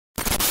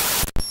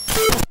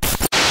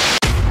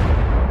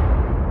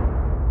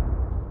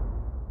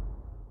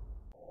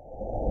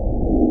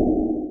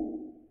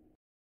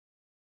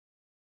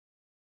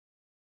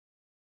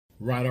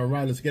All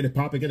right, let's get it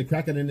popping, get it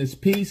cracking in this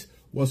piece.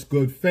 What's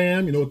good,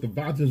 fam? You know what the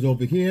vibes is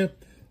over here.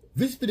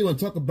 This video, I'm going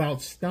to talk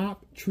about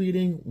stop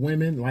treating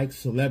women like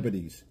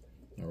celebrities.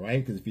 All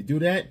right, because if you do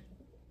that,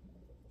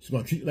 she's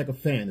going to treat you like a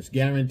fan. It's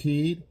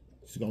guaranteed.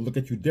 She's going to look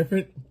at you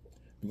different.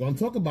 We're going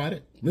to talk about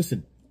it.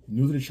 Listen,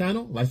 new to the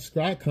channel, like,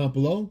 subscribe, comment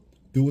below.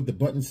 Do what the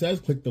button says.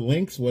 Click the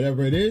links,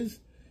 whatever it is.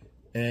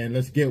 And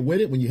let's get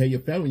with it. When you hear your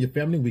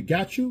family, we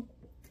got you.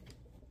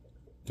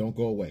 Don't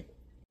go away.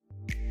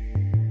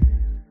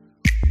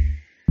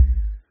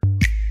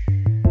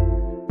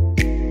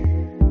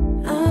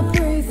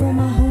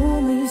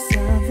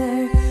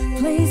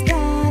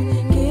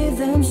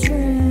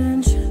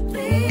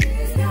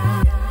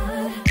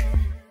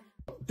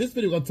 This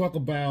video, we're going to talk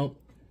about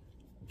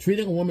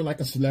treating a woman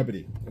like a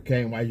celebrity,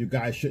 okay, and why you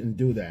guys shouldn't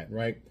do that,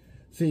 right?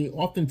 See,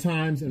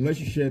 oftentimes in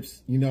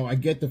relationships, you know, I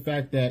get the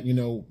fact that, you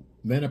know,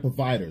 men are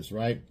providers,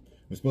 right?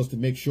 We're supposed to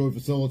make sure we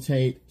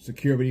facilitate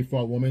security for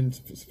a woman,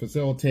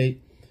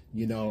 facilitate,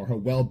 you know, her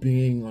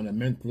well-being on a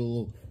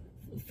mental,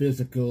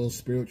 physical,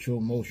 spiritual,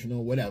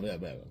 emotional, whatever.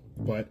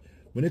 But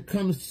when it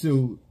comes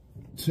to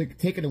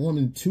taking a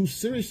woman too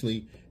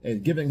seriously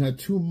and giving her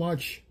too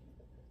much,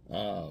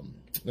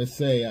 let's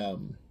say,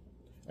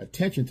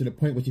 attention to the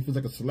point where she feels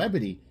like a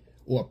celebrity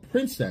or a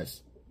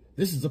princess,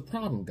 this is a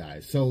problem,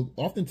 guys. So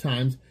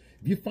oftentimes,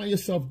 if you find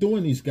yourself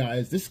doing these,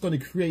 guys, this is going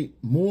to create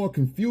more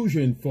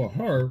confusion for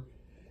her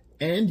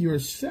and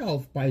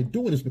yourself by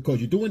doing this, because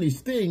you're doing these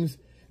things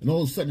and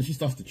all of a sudden she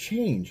starts to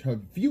change her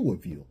view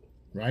of you,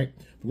 right?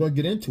 We're going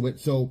to get into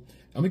it. So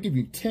I'm going to give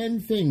you 10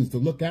 things to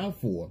look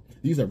out for.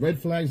 These are red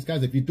flags,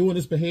 guys. If you're doing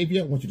this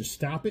behavior, I want you to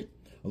stop it.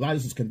 A lot of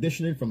this is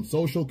conditioning, from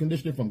social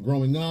conditioning, from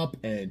growing up,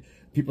 and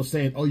people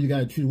saying, oh, you got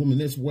to treat a woman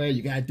this way,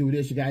 you got to do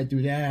this, you got to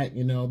do that,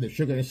 you know, the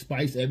sugar and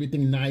spice,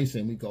 everything nice,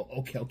 and we go,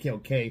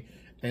 okay.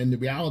 And the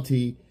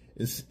reality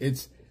is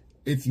it's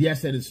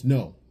yes and it's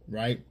no,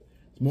 right?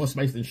 It's more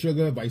spice than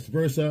sugar, vice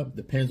versa.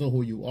 Depends on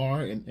who you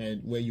are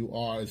and where you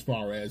are as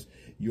far as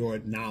your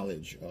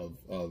knowledge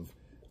of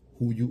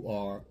who you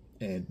are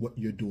and what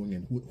you're doing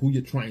and who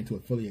you're trying to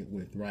affiliate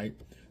with, right?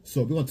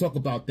 So we're going to talk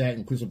about that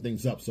and clear some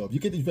things up. So if you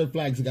get these red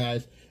flags,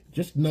 guys,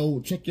 just know,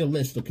 check your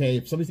list, okay?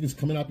 If something's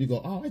coming up, you go,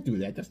 oh, I do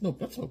that.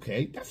 That's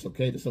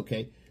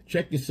okay.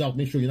 Check yourself.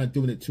 Make sure you're not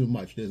doing it too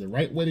much. There's a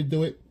right way to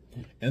do it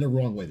and a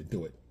wrong way to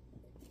do it.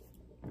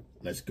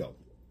 Let's go.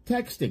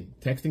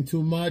 Texting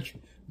too much,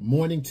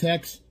 morning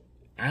text,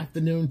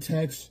 afternoon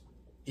text,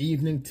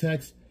 evening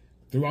text,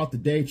 throughout the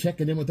day,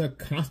 checking in with her,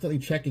 constantly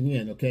checking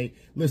in, okay?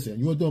 Listen,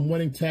 you want to do a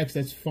morning text,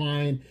 that's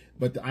fine,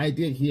 but the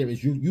idea here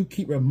is you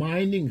keep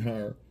reminding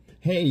her,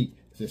 hey,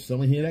 there's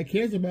someone here that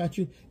cares about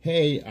you.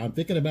 Hey, I'm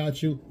thinking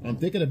about you. I'm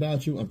thinking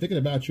about you.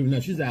 Now,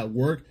 she's at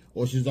work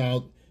or she's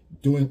out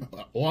doing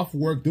off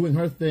work, doing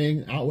her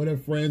thing, out with her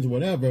friends,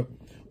 whatever.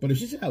 But if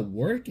she's at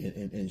work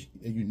and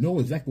you know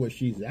exactly where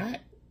she's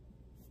at,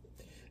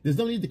 there's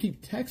no need to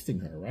keep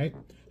texting her, right?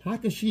 How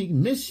can she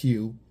miss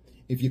you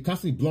if you're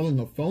constantly blowing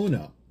her phone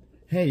up?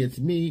 Hey, it's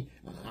me.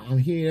 I'm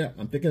here.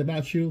 I'm thinking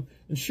about you.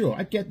 And sure,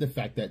 I get the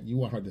fact that you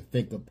want her to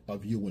think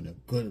of you in a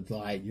good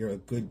light. You're a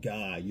good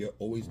guy.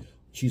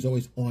 She's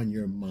always on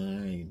your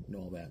mind and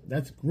all that.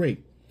 That's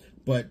great.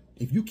 But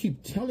if you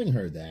keep telling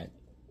her that,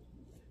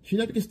 she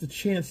never gets the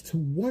chance to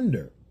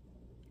wonder.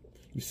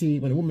 You see,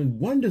 when a woman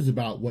wonders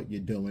about what you're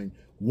doing,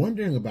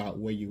 wondering about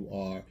where you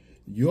are,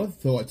 your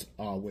thoughts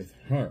are with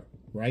her,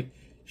 right?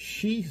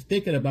 She's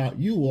thinking about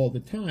you all the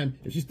time.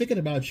 If she's thinking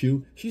about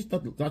you, she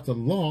starts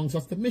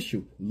to miss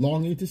you,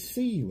 longing to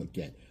see you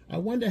again. I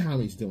wonder how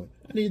he's doing.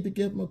 I need to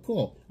give him a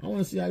call. I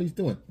want to see how he's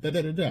doing.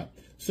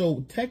 So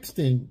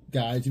texting,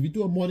 guys, if you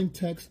do a morning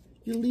text,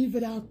 you leave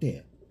it out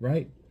there,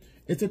 right?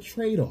 It's a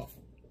trade-off,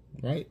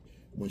 right?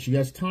 When she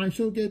has time,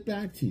 she'll get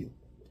back to you.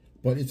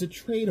 But it's a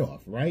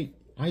trade-off, right?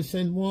 I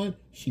send one,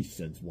 she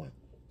sends one.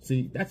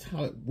 See, that's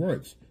how it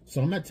works.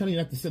 So I'm not telling you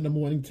not to send a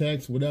morning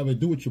text, whatever,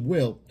 do what you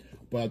will.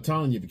 But I'm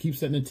telling you, if you keep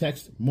sending a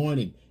text,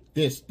 morning,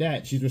 this,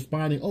 that, she's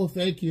responding, oh,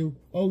 thank you,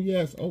 oh,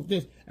 yes, oh,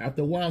 this.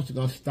 After a while, she's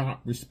going to stop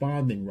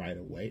responding right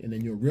away. And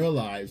then you'll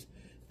realize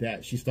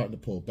that she's starting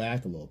to pull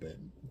back a little bit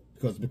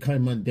because it's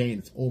becoming mundane.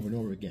 It's over and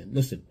over again.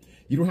 Listen,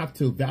 you don't have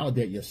to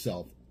validate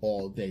yourself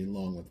all day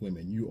long with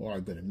women. You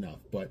are good enough.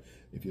 But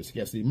if you're a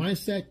scarcity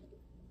mindset,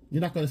 you're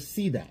not going to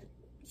see that.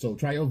 So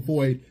try to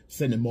avoid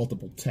sending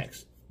multiple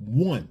texts.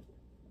 One,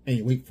 and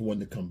you wait for one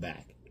to come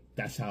back.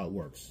 That's how it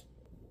works.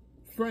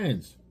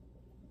 Friends.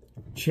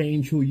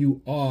 Change who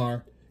you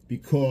are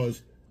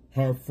because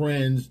her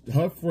friends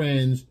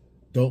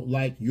don't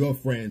like your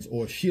friends,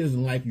 or she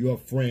doesn't like your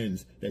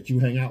friends that you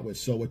hang out with.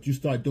 So what you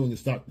start doing is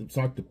start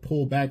to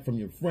pull back from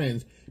your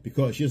friends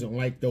because she doesn't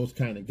like those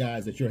kind of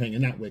guys that you're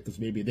hanging out with, because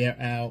maybe they're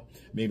out,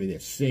 maybe they're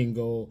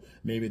single,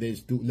 maybe they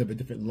just live a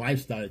different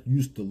lifestyle that you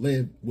used to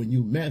live when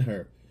you met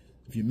her.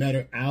 If you met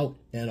her out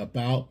and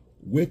about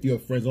with your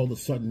friends, all of a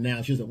sudden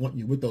now she doesn't want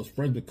you with those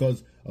friends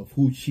because of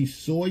who she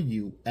saw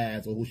you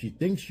as or who she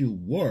thinks you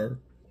were.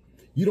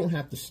 You don't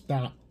have to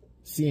stop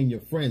seeing your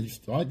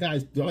friends. A lot of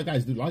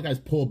guys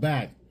pull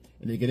back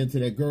and they get into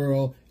their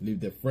girl,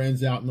 leave their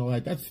friends out and all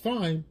that. That's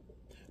fine.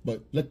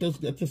 But let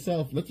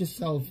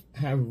yourself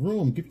have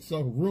room. Give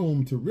yourself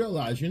room to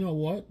realize, you know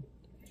what?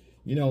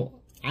 You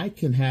know, I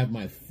can have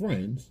my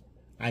friends.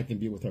 I can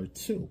be with her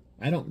too.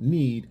 I don't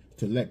need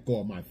to let go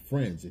of my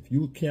friends. If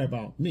you care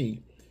about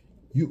me,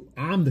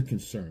 I'm the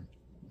concern.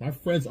 My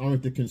friends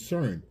aren't the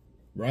concern,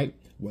 right?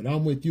 When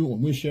I'm with you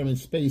and we're sharing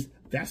space,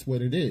 that's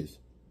what it is,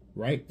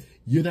 right?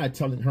 You're not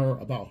telling her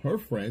about her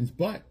friends,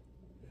 but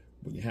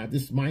when you have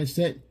this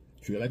mindset,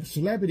 treat her like a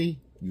celebrity.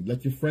 You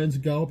let your friends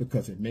go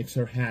because it makes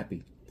her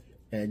happy.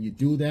 And you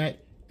do that,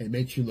 it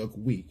makes you look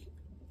weak.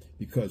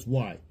 Because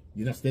why?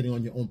 You're not standing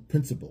on your own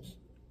principles.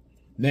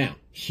 Now,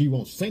 she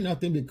won't say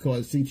nothing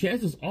because, see,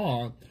 chances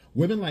are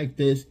women like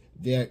this,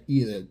 they're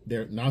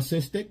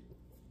narcissistic,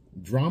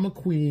 drama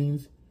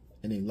queens,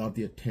 and they love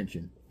the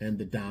attention and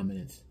the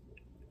dominance.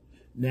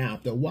 Now,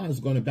 if the one is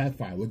going to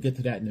backfire, we'll get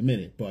to that in a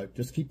minute. But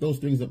just keep those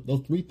three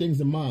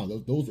things in mind.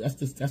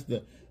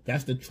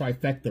 That's the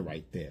trifecta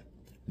right there.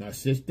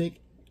 Narcissistic,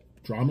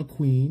 drama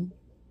queen,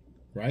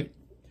 right,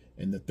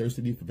 and the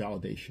thirsty for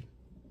validation,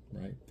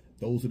 right.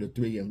 Those are the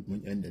three,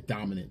 and the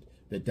dominant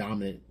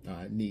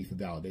need for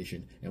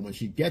validation. And when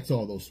she gets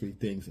all those three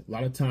things, a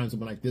lot of times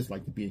someone like this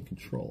like to be in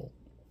control,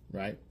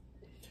 right?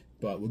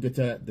 But we'll get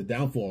to the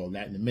downfall of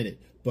that in a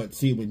minute. But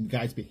see, when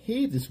guys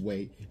behave this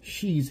way,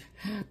 she's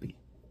happy.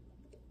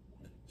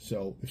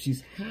 So if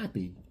she's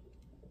happy,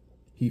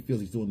 he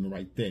feels he's doing the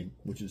right thing,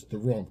 which is the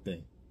wrong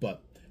thing.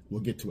 But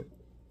we'll get to it.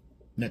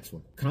 Next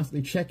one,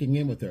 constantly checking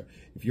in with her.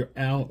 If you're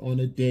out on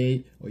a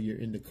date or you're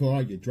in the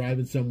car, you're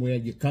driving somewhere,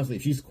 you're constantly,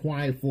 if she's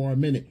quiet for a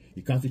minute,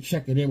 you're constantly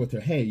checking in with her.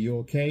 Hey, you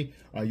okay?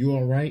 Are you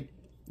all right?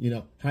 You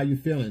know, how you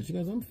feeling? She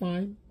goes, I'm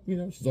fine. You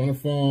know, she's on her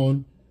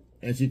phone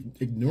and she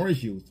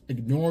ignores you.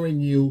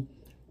 Ignoring you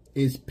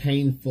is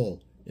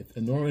painful.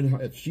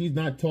 If she's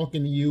not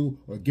talking to you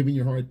or giving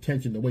you her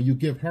attention the way you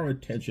give her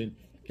attention,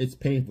 it's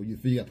painful. You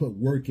feel you got to put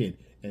work in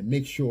and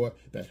make sure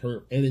that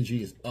her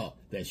energy is up,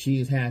 that she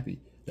is happy,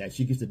 that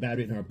she gets the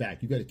battery in her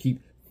back. You got to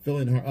keep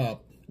filling her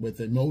up with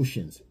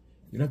emotions.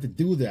 You don't have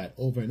to do that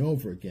over and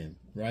over again,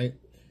 right?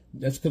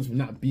 That's because of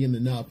not being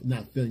enough,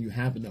 not feeling you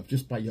have enough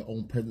just by your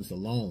own presence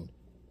alone.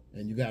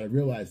 And you got to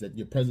realize that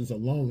your presence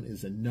alone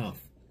is enough.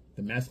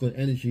 The masculine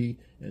energy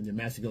and the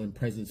masculine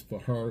presence for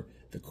her,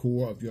 the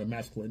core of your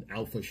masculine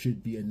alpha,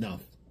 should be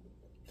enough.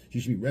 She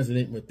should be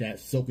resonant with that,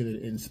 soaking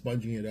it in,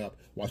 sponging it up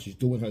while she's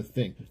doing her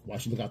thing, while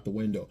she look out the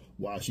window,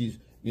 while she's,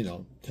 you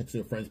know, texting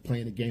her friends,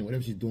 playing the game,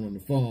 whatever she's doing on the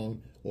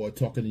phone, or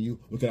talking to you,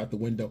 looking out the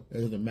window.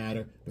 It doesn't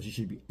matter, but she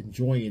should be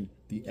enjoying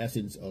the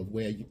essence of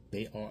where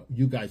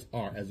you guys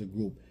are as a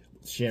group,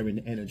 sharing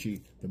the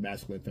energy, the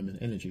masculine,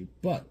 feminine energy.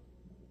 But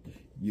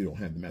you don't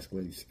have the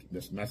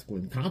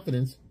masculine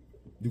confidence.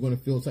 You're going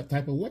to feel some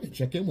type of way.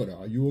 Check in with her.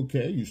 Are you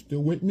okay? You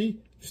still with me?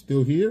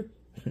 Still here?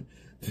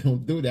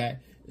 Don't do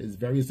that. It's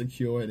very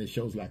secure and it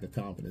shows lack of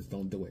confidence.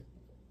 Don't do it.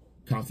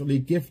 Constantly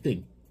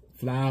gifting,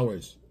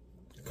 flowers,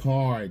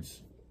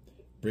 cards,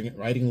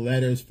 writing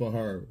letters for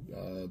her,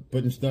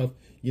 putting stuff.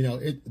 You know,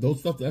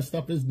 that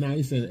stuff is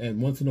nice.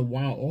 And once in a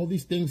while, all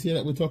these things here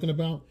that we're talking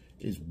about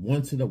is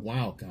once in a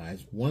while,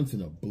 guys. Once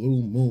in a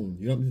blue moon.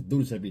 You don't have to do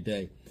this every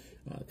day.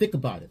 Think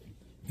about it.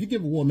 If you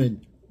give a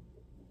woman,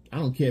 I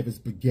don't care if it's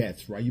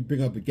baguettes, right? You bring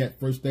her a baguette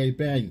first day,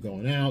 bang, you're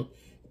going out,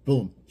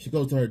 boom. She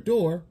goes to her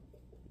door,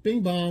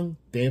 bing bong,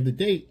 day of the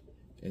date,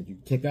 and you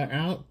take her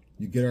out,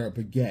 you get her a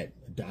baguette,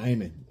 a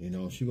diamond, you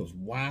know. She goes,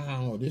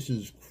 wow, this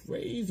is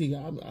crazy.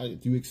 Do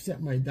you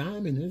accept my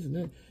diamond, isn't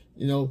it?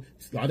 You know,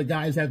 a lot of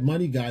guys have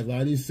money, guys. A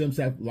lot of these simps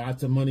have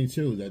lots of money,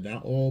 too. They're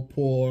not all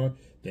poor.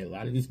 A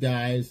lot of these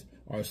guys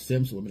are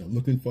simps. Women are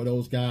looking for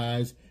those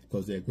guys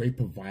because they're great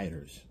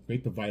providers,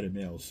 great provider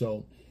males.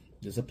 So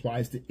this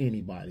applies to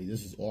anybody.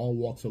 This is all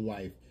walks of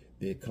life.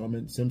 They come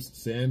in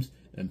simps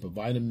and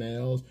provider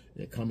males.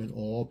 They come in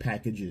all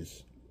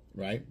packages,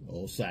 right?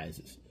 All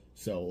sizes.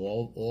 So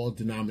all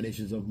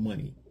denominations of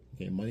money.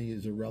 Okay, money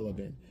is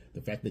irrelevant.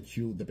 The fact that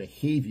the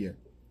behavior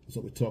is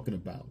what we're talking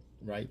about,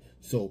 right?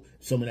 So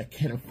someone that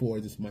can't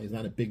afford this money is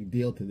not a big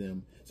deal to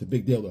them. It's a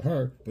big deal to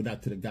her, but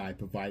not to the guy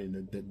providing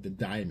the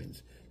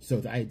diamonds.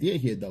 So the idea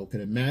here, though,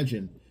 can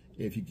imagine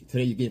if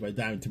today you gave her a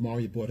diamond, tomorrow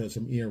you bought her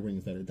some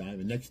earrings that are a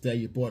diamond. Next day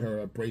you bought her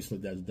a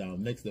bracelet that's a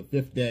diamond. The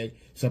fifth day,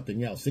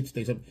 something else. Sixth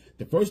day, something.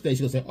 The first day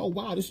she'll say, "Oh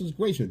wow, this is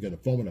great." She'll get a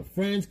phone with her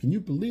friends. Can you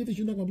believe this?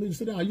 You're not gonna believe it.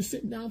 Sit down. Are you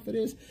sitting down for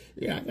this?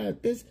 Yeah, I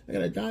got this. I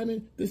got a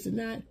diamond. This and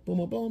that. Boom,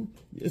 boom, boom.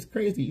 It's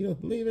crazy. You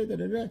don't believe it. Da,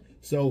 da, da.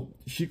 So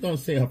she's gonna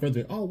say her friends,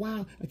 "Oh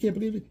wow, I can't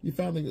believe it. You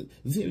found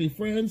any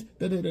friends?"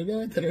 Da, da, da,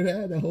 da, da, da,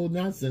 da. The whole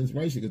nonsense,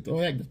 right? She could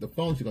throw that. Get the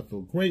phone. She's gonna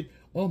feel great.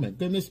 Oh my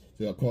goodness.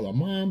 She's gonna call her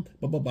mom.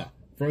 Blah blah blah.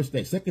 First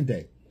day, second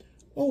day.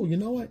 Oh, you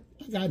know what?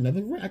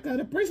 I got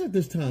a bracelet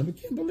this time. I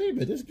can't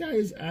believe it. This guy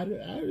is out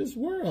of this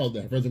world.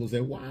 The person will say,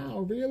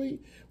 "Wow,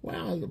 really?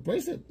 Wow, the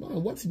bracelet. Oh,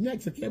 what's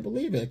next? I can't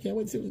believe it. I can't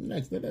wait to see what's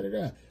next." Da, da, da,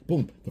 da.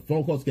 Boom. The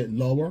phone calls get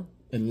lower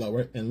and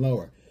lower and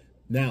lower.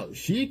 Now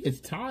she gets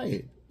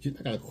tired. She's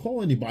not gonna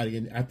call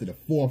anybody after the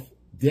fourth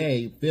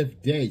day,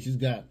 fifth day. She's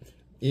got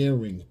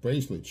earrings,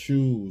 bracelets,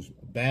 shoes,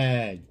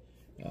 bag,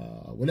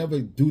 whatever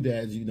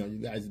doodads, you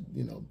guys,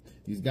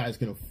 these guys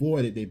can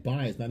afford it. They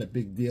buy it. It's not a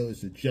big deal.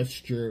 It's a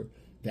gesture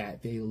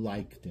that they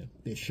like them.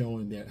 They're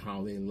showing that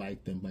how they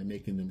like them by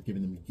giving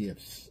them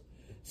gifts.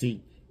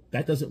 See,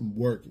 that doesn't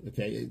work,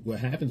 okay? What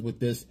happens with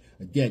this,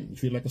 again, you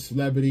treat it like a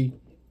celebrity.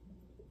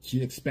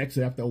 She expects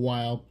it after a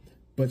while,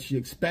 but she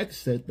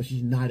expects it, but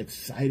she's not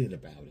excited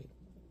about it.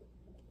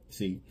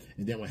 See,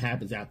 and then what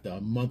happens after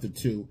a month or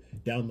two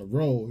down the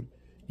road,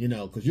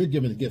 because you're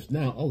giving the gifts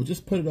now. Oh,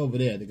 just put it over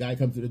there. The guy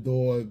comes to the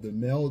door, the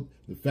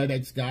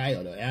FedEx guy,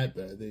 or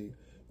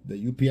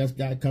the UPS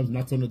guy comes,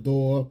 knocks on the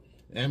door,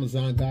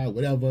 Amazon guy,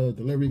 whatever,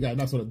 delivery guy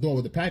knocks on the door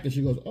with the package.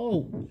 She goes,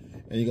 oh,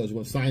 and he goes, you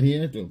want to sign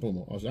here?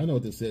 Boom. I know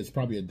what this is. It's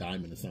probably a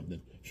diamond or something.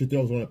 She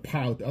throws on a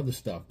pile with the other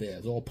stuff there.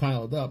 It's all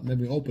piled up,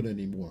 never open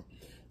anymore.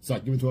 It's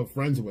like giving to her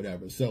friends or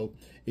whatever. So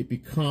it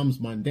becomes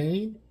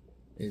mundane.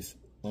 It's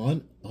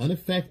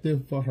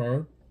ineffective for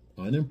her,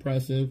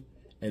 unimpressive,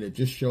 and it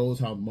just shows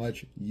how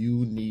much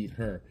you need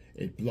her.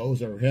 It blows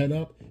her head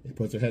up. It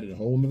puts her head in a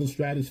whole other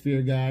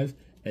stratosphere, guys,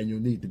 and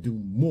you'll need to do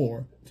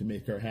more to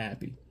make her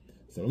happy.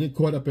 So don't get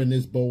caught up in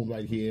this bowl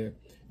right here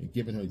and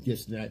giving her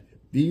gifts and that.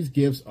 These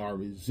gifts are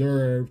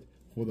reserved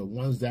for the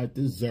ones that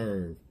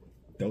deserve.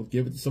 Don't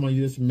give it to someone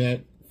you just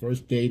met,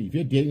 first date. If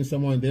you're dating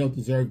someone, they don't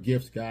deserve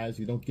gifts, guys.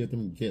 You don't give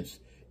them gifts.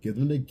 Give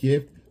them the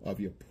gift of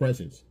your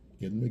presence.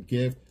 Give them the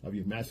gift of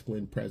your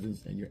masculine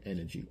presence and your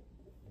energy.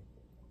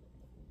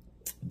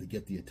 The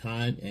gift of your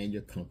time and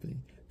your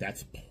company.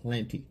 That's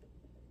plenty.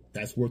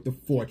 That's worth a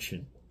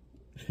fortune.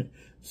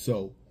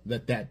 So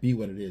let that be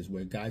what it is,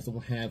 where guys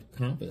don't have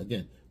confidence.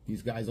 Again,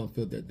 these guys don't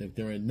feel that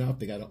they're enough.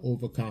 They got to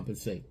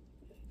overcompensate.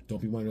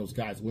 Don't be one of those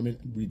guys. Women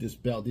read this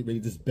bell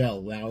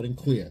loud and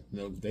clear.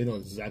 They know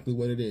exactly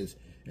what it is,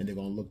 and they're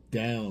going to look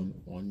down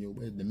on you.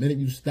 The minute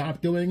you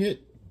stop doing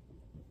it,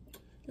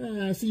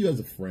 I see you as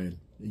a friend,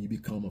 and you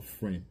become a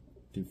friend.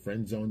 They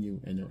friend zone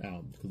you, and they're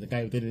out. Because the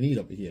guy didn't need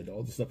over here.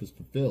 All the stuff is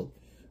fulfilled.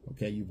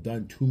 Okay, you've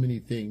done too many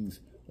things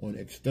on the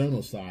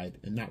external side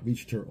and not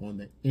reached her on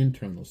the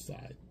internal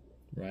side,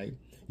 right?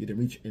 You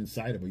didn't reach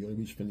inside of her. You only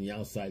reached from the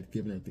outside,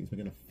 giving her things,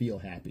 making her feel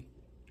happy.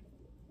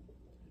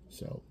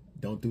 So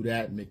don't do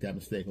that and make that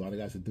mistake. A lot of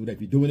guys will do that.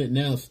 If you're doing it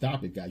now,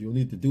 stop it, guys. You don't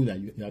need to do that.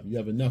 You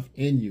have enough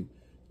in you,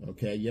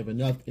 okay? You have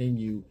enough in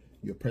you.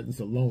 Your presence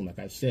alone, like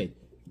I said,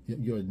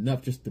 you're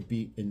enough just to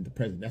be in the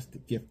present. That's the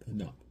gift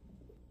enough.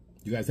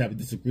 You guys have a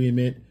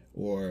disagreement,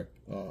 or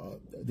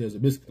there's a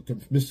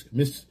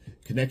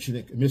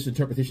misconnection,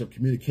 misinterpretation of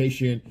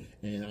communication,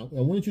 and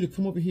I wanted you to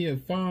come over here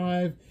at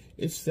 5.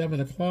 It's 7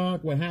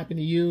 o'clock. What happened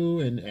to you?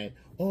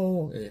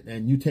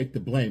 And you take the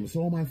blame. It's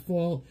all my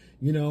fault.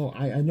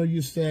 I know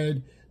you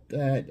said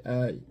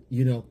that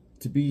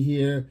to be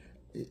here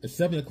at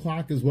 7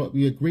 o'clock is what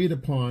we agreed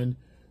upon,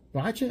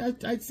 but I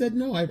said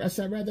no. I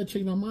said I'd rather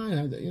change my mind.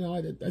 I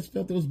just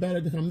felt it was better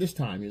to come this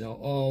time.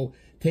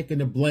 Taking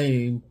the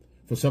blame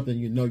for something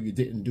you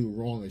didn't do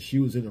wrong, and she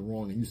was in the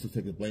wrong, and you still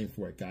take the blame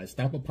for it, guys.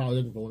 Stop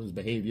apologizing for women's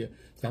behavior.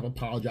 Stop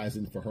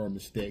apologizing for her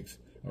mistakes,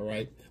 all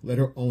right? Let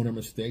her own her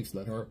mistakes.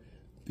 Let her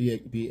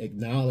be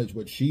acknowledge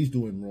what she's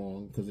doing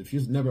wrong, because if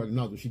she's never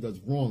acknowledged what she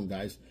does wrong,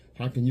 guys,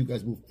 how can you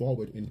guys move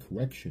forward in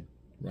correction,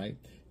 right?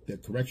 The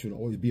correction will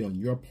always be on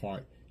your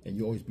part, and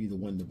you always be the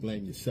one to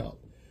blame yourself.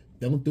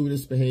 Don't do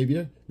this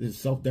behavior. This is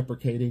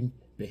self-deprecating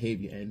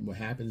behavior, and what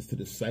happens to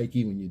the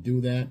psyche when you do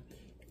that,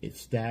 it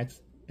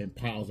stacks and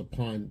piles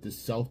upon this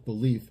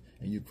self-belief,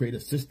 and you create a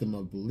system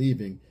of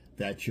believing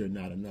that you're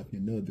not enough.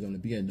 You're never going to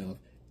be enough.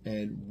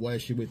 And why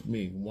is she with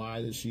me?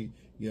 Why does she,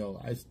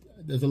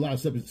 there's a lot of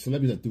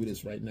celebrities that do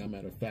this right now,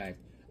 matter of fact.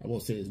 I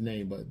won't say his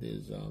name, but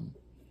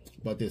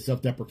they're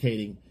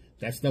self-deprecating.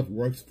 That stuff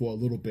works for a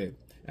little bit.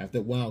 After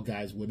a while,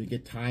 guys, women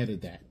get tired of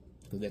that,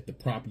 because they have to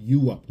prop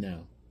you up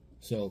now.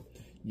 So,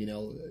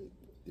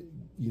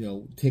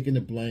 taking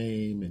the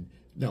blame, and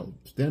no,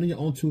 stand on your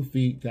own 2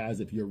 feet, guys.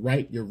 If you're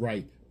right, you're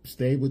right.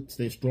 Stay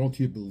strong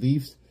to your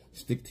beliefs,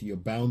 stick to your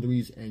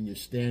boundaries and your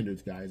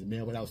standards, guys. A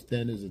man without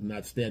standards is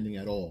not standing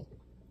at all.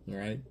 All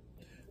right?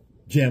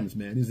 Gems,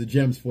 man. These are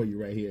gems for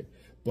you right here.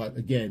 But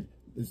again,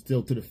 it's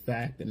still to the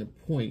fact and the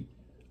point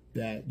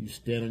that you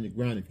stand on your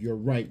ground. If you're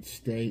right,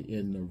 stay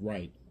in the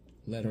right.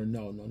 Let her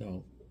know,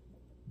 no,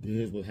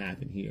 here's what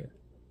happened here,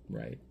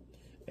 right?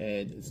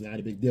 And it's not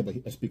a big deal, but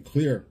let's be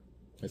clear.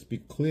 Let's be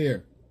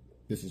clear.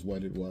 This is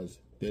what it was.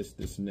 This,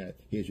 and that.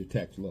 Here's your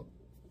text. Look.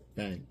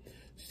 Bang.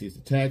 She sees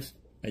the text,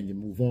 and you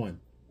move on.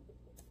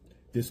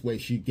 This way,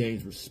 she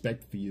gains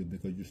respect for you,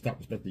 because you start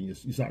respecting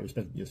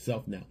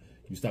yourself now.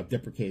 You stop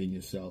deprecating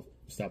yourself.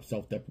 You stop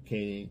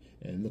self-deprecating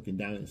and looking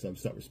down at yourself.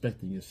 Start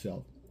respecting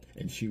yourself,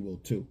 and she will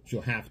too.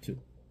 She'll have to.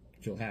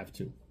 She'll have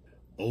to.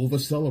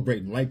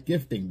 Over-celebrating, like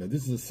gifting. But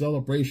this is a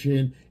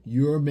celebration.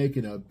 You're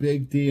making a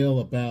big deal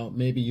about,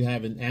 maybe you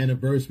have an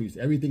anniversary.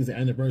 Everything's an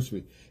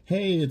anniversary.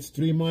 Hey, it's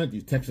 3 months.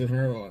 You texted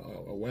her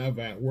or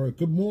whatever at work.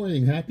 Good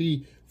morning.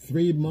 Happy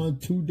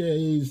 3-month, 2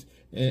 days,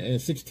 and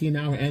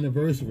 16-hour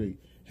anniversary.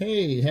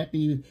 Hey,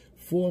 happy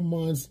 4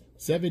 months,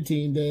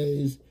 17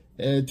 days,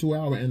 and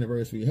 2-hour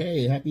anniversary.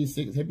 Hey, happy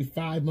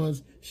 5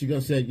 months. She's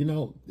going to say,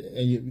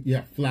 and you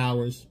have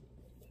flowers.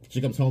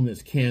 She comes home,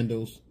 there's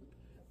candles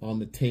on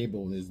the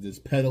table. There's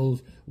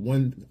petals.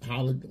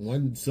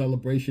 One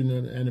celebration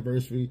on the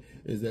anniversary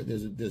is that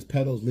there's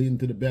petals leading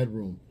to the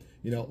bedroom.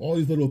 You know, all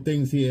these little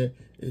things here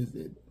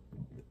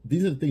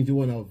these are the things you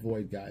want to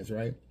avoid, guys,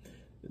 right?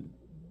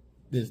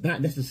 It's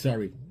not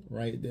necessary,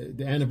 right?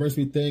 The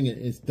anniversary thing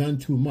is done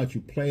too much.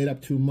 You play it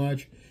up too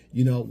much.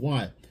 You know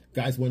why?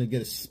 Guys want to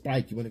get a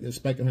spike. You want to get a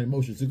spike in her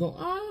emotions. You go,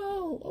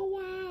 oh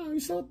wow, you're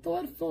so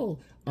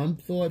thoughtful. I'm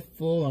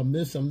thoughtful. I'm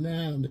this. I'm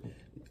that.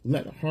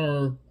 Let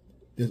her.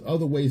 There's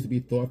other ways to be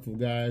thoughtful,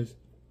 guys.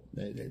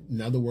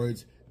 In other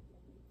words,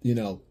 you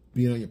know,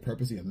 being on your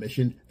purpose, your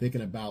mission,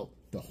 thinking about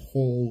the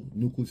whole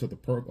nucleus of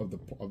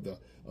the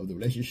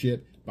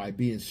relationship by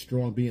being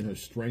strong, being her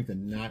strength,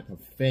 and not a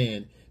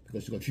fan,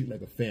 because she's gonna treat you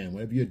like a fan.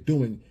 Whatever you're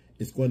doing,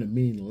 it's going to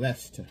mean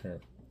less to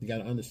her. You got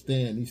to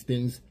understand these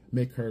things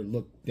make her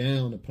look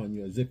down upon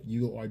you as if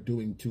you are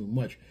doing too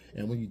much.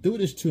 And when you do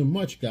this too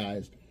much,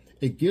 guys,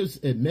 it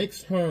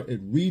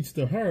reads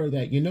to her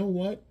that, you know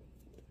what?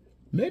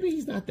 Maybe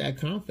he's not that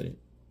confident.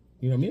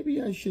 You know,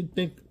 maybe I should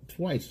think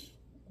twice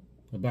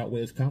about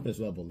where his confidence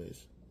level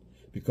is.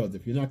 Because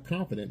if you're not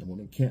confident, a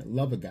woman can't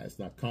love a guy that's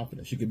not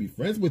confident. She can be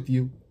friends with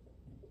you,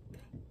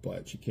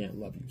 but she can't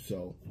love you.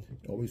 So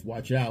always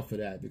watch out for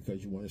that,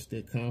 because you want to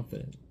stay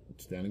confident.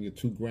 Stand on your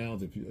two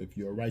grounds. If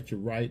you're right, you're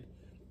right.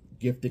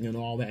 Gifting and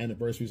all the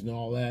anniversaries and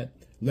all that,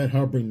 let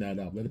her bring that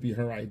up. Let it be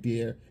her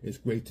idea. It's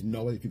great to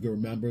know it. If you can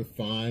remember,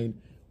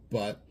 fine.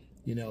 But,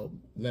 you know,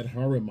 let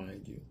her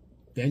remind you.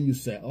 Then you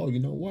say, oh, you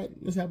know what?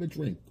 Let's have a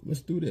drink.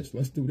 Let's do this.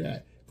 Let's do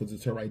that. Because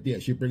it's her idea.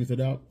 She brings it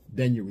up.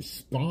 Then you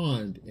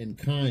respond in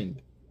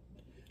kind.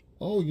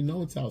 Oh, you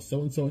know, it's our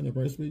so-and-so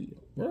anniversary.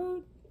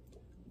 Word?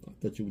 I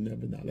thought you would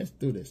never know. Let's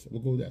do this.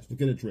 We'll go there. Let's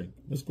get a drink.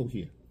 Let's go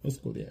here. Let's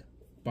go there.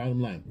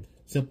 Bottom line.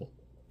 Simple.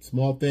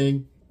 Small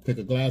thing. Take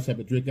a glass, have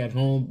a drink at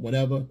home,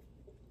 whatever.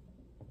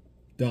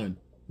 Done.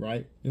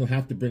 Right? You don't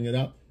have to bring it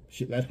up.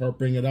 Let her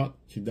bring it up.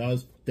 She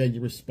does. Then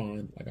you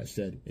respond, like I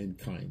said, in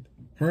kind.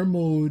 Her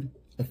mood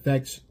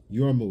affects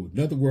your mood.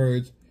 In other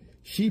words,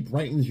 she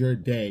brightens your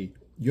day.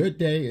 Your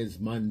day is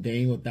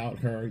mundane without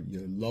her.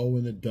 You're low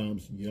in the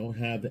dumps. You don't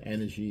have the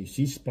energy.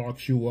 She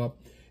sparks you up,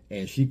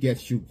 and she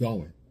gets you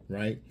going,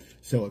 right?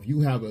 So if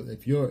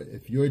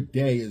your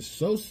day is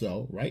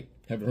so-so, right?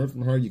 Haven't heard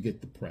from her, you get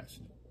depressed,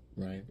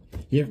 right?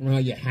 Hear from her,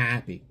 you're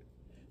happy.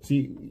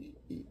 See,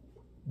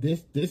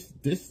 this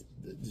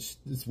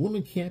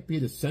woman can't be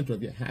the center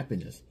of your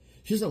happiness.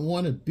 She doesn't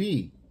want to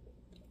be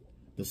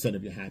the center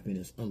of your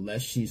happiness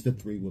unless she's the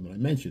three women I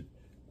mentioned: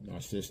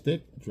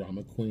 narcissistic,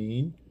 drama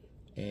queen,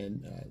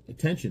 and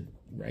attention,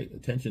 right?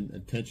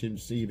 Attention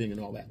receiving, and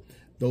all that.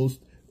 Those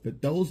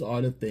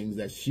are the things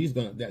that she's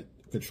that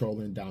control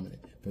and dominate.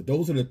 But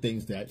those are the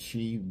things that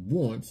she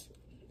wants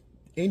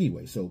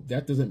anyway. So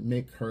that doesn't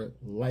make her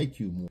like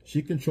you more.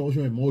 She controls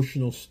your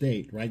emotional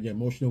state, right? Your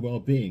emotional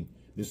well-being.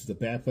 This is a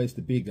bad place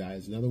to be,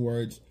 guys. In other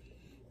words,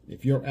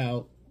 if you're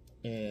out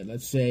and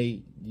let's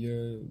say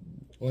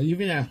or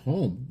even at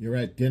home, you're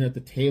at dinner at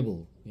the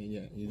table, and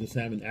you're just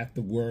having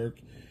after work,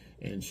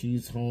 and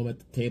she's home at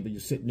the table, you're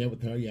sitting there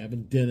with her, you're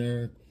having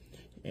dinner,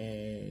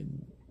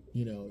 and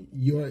you know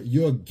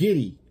you're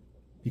giddy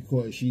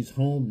because she's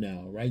home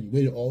now, right? You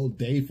waited all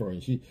day for her,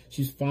 and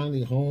she's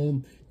finally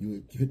home.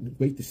 You couldn't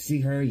wait to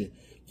see her. You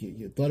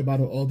thought about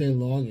her all day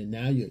long, and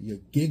now you're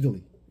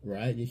giggling,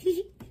 right?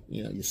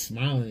 You're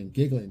smiling and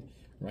giggling,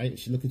 right?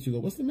 She looks at you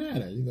and goes, "What's the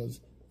matter?" He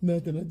goes,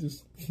 "Nothing. I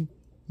just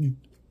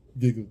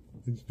giggle.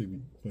 It just makes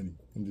me funny.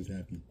 I'm just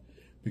happy,"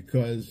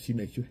 because she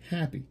makes you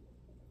happy.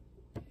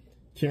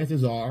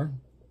 Chances are,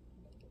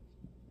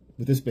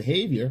 with this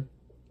behavior,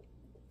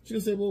 she's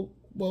gonna say, well,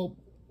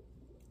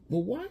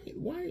 why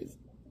is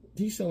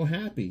he so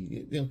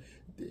happy?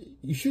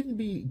 You shouldn't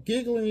be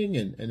giggling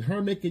and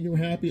her making you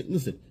happy.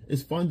 Listen,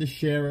 it's fun to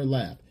share a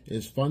laugh.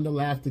 It's fun to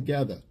laugh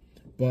together.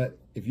 But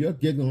if you're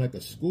giggling like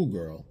a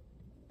schoolgirl,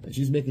 and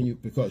she's making you,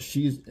 because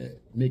she's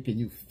making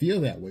you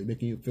feel that way,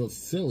 making you feel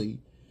silly,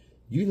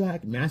 you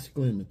lack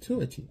masculine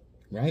maturity,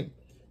 right?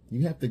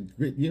 You have to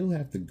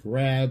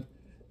grab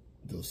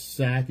the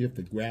sack, you have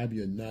to grab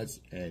your nuts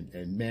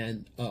and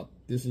man up.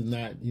 This is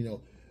not,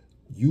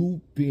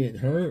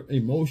 her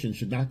emotions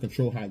should not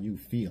control how you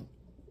feel.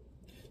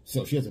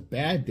 So if she has a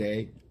bad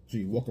day, so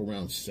you walk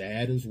around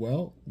sad as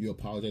well. You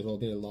apologize all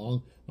day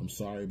long. I'm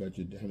sorry about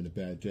you having a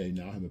bad day.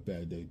 Now I have a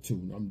bad day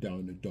too. I'm down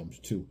in the dumps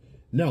too.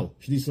 No,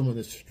 she needs someone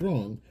that's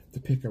strong to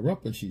pick her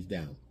up when she's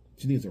down.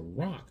 She needs a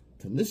rock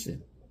to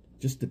listen,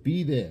 just to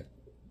be there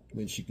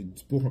when she can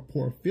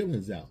pour her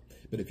feelings out.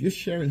 But if you're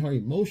sharing her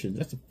emotions,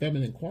 that's a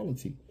feminine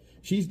quality.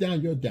 She's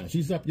down, you're down.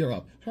 She's up, you're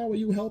up. How are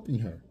you helping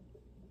her?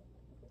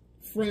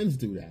 Friends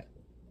do that.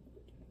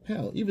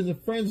 Hell, even the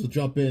friends will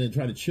jump in and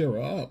try to cheer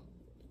her up.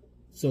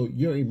 So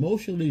you're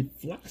emotionally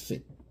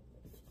flaccid.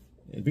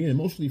 And being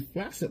emotionally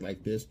flaccid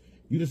like this,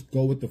 you just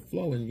go with the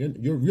flow, and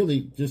you're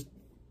really just,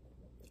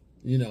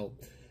 you're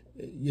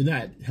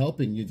not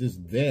helping. You're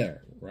just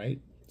there,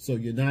 right? So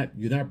you're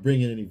not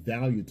bringing any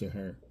value to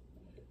her.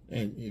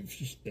 And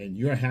and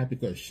you're happy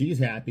because she's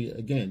happy.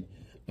 Again,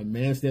 A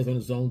man stands on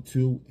his own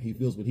too. He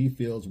feels what he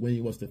feels when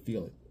he wants to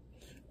feel it.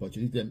 But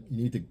you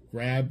need to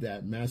grab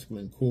that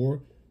masculine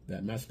core,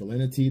 that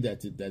masculinity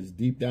that's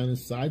deep down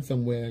inside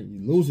somewhere.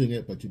 You're losing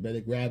it, but you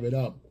better grab it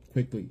up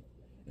quickly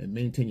and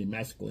maintain your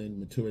masculine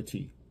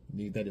maturity.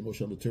 You need that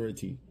emotional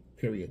maturity,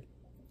 period.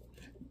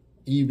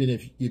 Even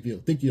if you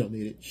think you don't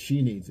need it,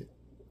 she needs it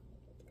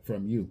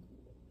from you.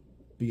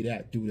 Be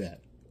that, do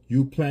that.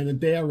 You plan a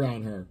day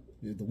around her.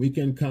 If the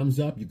weekend comes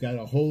up, you got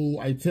a whole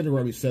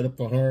itinerary set up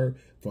for her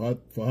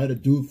to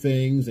do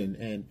things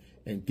and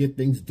get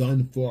things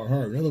done for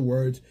her. In other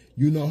words,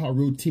 you know her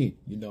routine.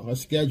 You know her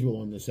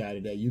schedule on the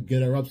Saturday. You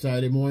get her up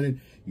Saturday morning.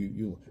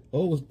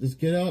 Let's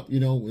get up.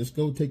 Let's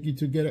go take you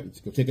to get her.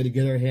 Let's go take her to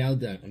get her hair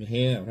done,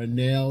 her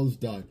nails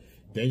done.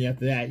 Then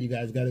after that, you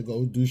guys got to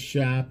go do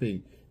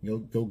shopping.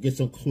 Go get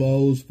some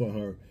clothes for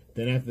her.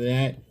 Then after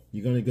that,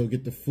 you're going to go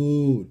get the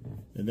food.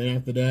 And then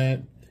after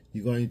that,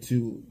 you're going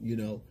to,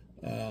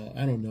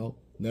 I don't know,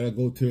 let her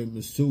go to a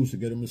masseuse to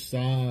get a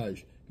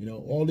massage.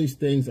 All these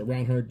things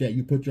around her day.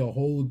 You put your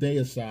whole day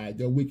aside.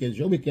 Your weekend's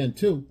your weekend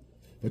too,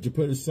 but you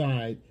put it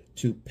aside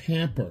to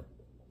pamper,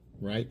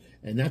 right?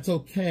 And that's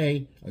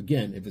okay.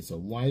 Again, if it's a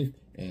wife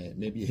and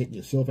maybe you're hitting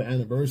your silver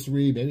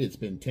anniversary, maybe it's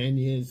been 10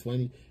 years,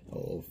 20,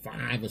 or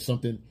 5 or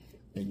something,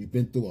 and you've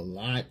been through a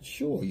lot,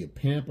 sure, you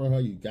pamper her.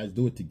 You guys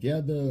do it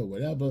together or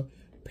whatever.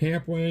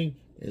 Pampering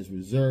is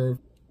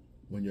reserved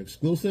when you're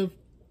exclusive,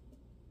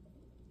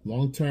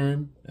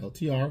 long-term,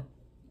 LTR,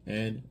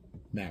 and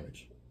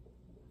marriage.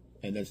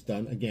 And that's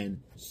done,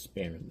 again,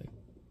 sparingly.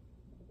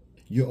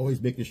 You're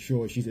always making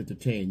sure she's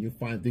entertained. You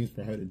find things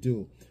for her to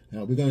do.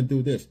 Now, we're going to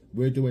do this.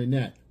 We're doing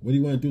that. What do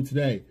you want to do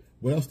today?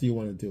 What else do you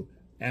want to do?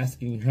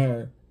 Asking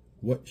her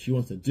what she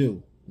wants to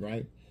do,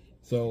 right?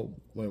 So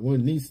what a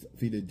woman needs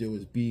for you to do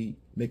is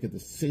make a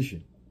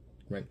decision,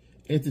 right?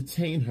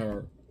 Entertain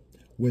her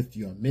with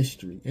your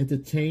mystery.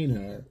 Entertain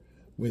her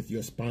with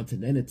your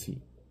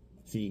spontaneity.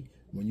 See,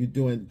 when you're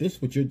doing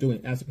this, what you're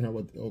doing, asking her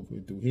what we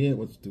do here,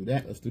 let's do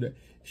that, let's do that.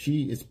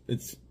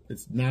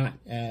 It's not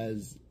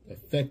as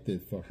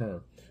effective for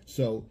her.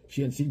 So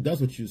she does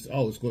what you say.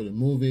 Oh, let's go to the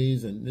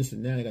movies and this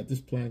and that. I got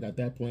this plan, got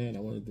that plan. I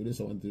want to do this,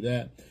 I want to do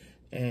that.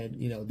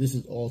 And this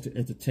is all to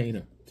entertain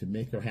her, to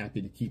make her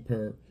happy, to keep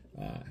her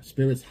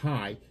spirits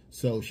high,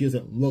 so she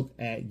doesn't look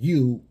at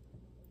you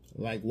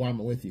like, why am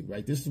I with you,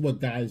 right? This is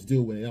what guys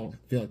do when they don't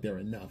feel like they're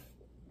enough.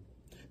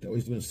 They're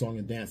always doing song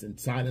and dance, and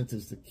silence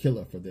is the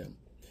killer for them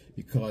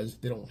because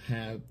they don't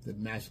have the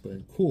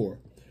masculine core.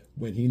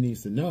 When he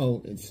needs to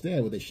know,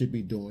 instead, what they should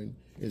be doing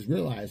is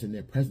realizing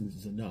their presence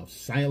is enough.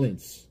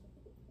 Silence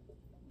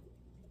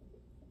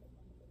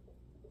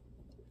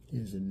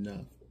is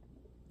enough.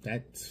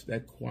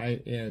 That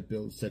quiet air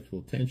builds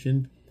sexual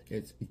tension.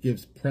 It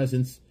gives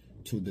presence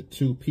to the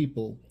two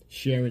people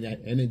sharing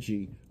that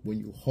energy. When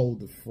you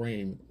hold the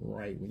frame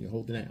right, when you're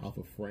holding that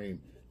alpha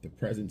frame, the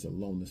presence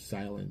alone, the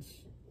silence,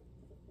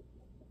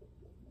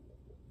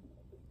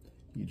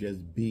 you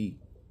just be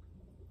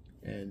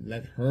and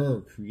let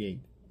her create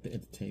the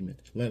entertainment.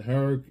 Let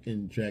her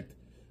inject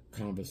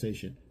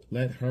conversation.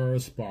 Let her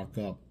spark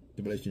up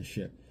the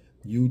relationship.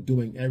 You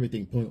doing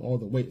everything, putting all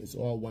the weight, it's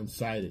all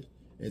one-sided.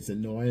 It's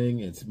annoying,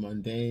 it's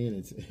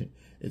mundane,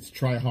 it's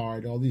try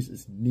hard,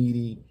 it's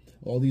needy.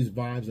 All these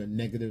vibes are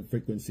negative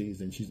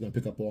frequencies, and she's gonna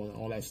pick up on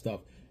all that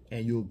stuff.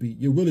 And you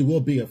really will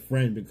be a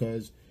friend,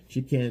 because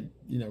she can't,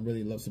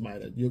 really love somebody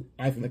that you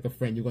acting like a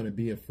friend. You're gonna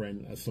be a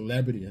friend, a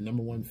celebrity, a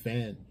 #1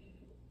 fan.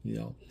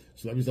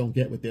 Celebrities don't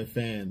get with their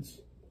fans,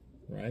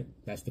 right?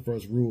 That's the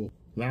first rule.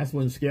 Last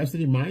one,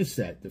 scarcity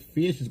mindset. The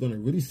fear she's gonna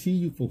really see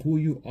you for who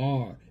you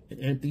are, an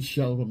empty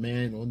shell of a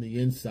man on the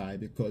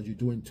inside, because you're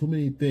doing too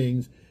many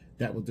things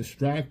that will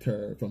distract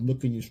her from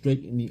looking you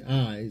straight in the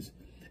eyes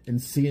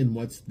and seeing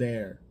what's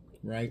there,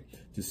 right?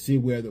 To see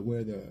where the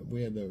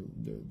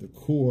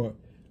core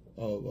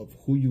of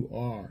who you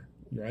are,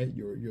 right?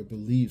 Your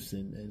beliefs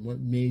and what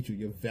made you,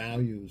 your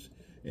values.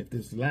 If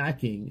there's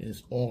lacking,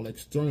 it's all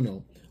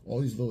external.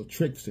 All these little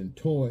tricks and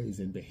toys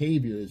and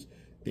behaviors,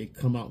 they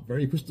come out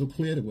very crystal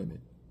clear to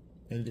women,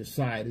 and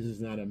decide this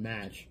is not a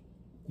match.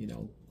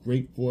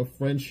 Great for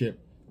friendship,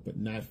 but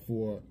not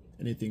for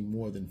anything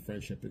more than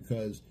friendship,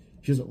 because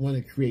she doesn't want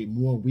to create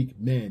more weak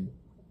men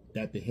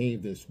that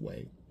behave this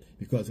way,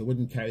 because it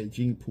wouldn't carry the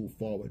gene pool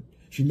forward.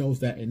 She knows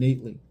that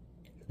innately.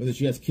 Whether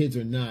she has kids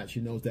or not, she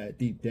knows that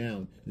deep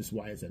down. This is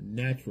why it's a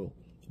natural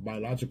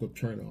biological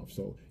turnoff.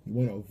 So you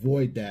want to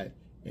avoid that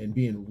and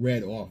being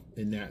read off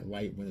in that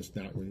light when it's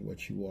not really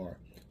what you are.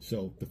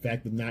 So the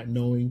fact of not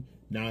knowing,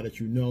 now that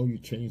you know, you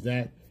change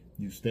that.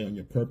 You stay on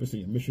your purpose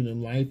and your mission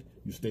in life.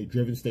 You stay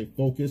driven, stay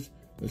focused.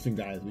 Listen,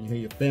 guys, when you hear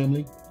your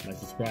family, like,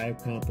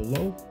 subscribe, comment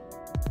below.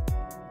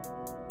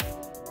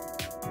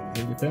 When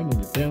you hear your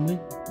family,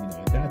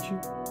 I got you.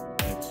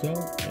 Like so,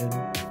 and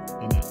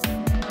I'm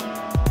out.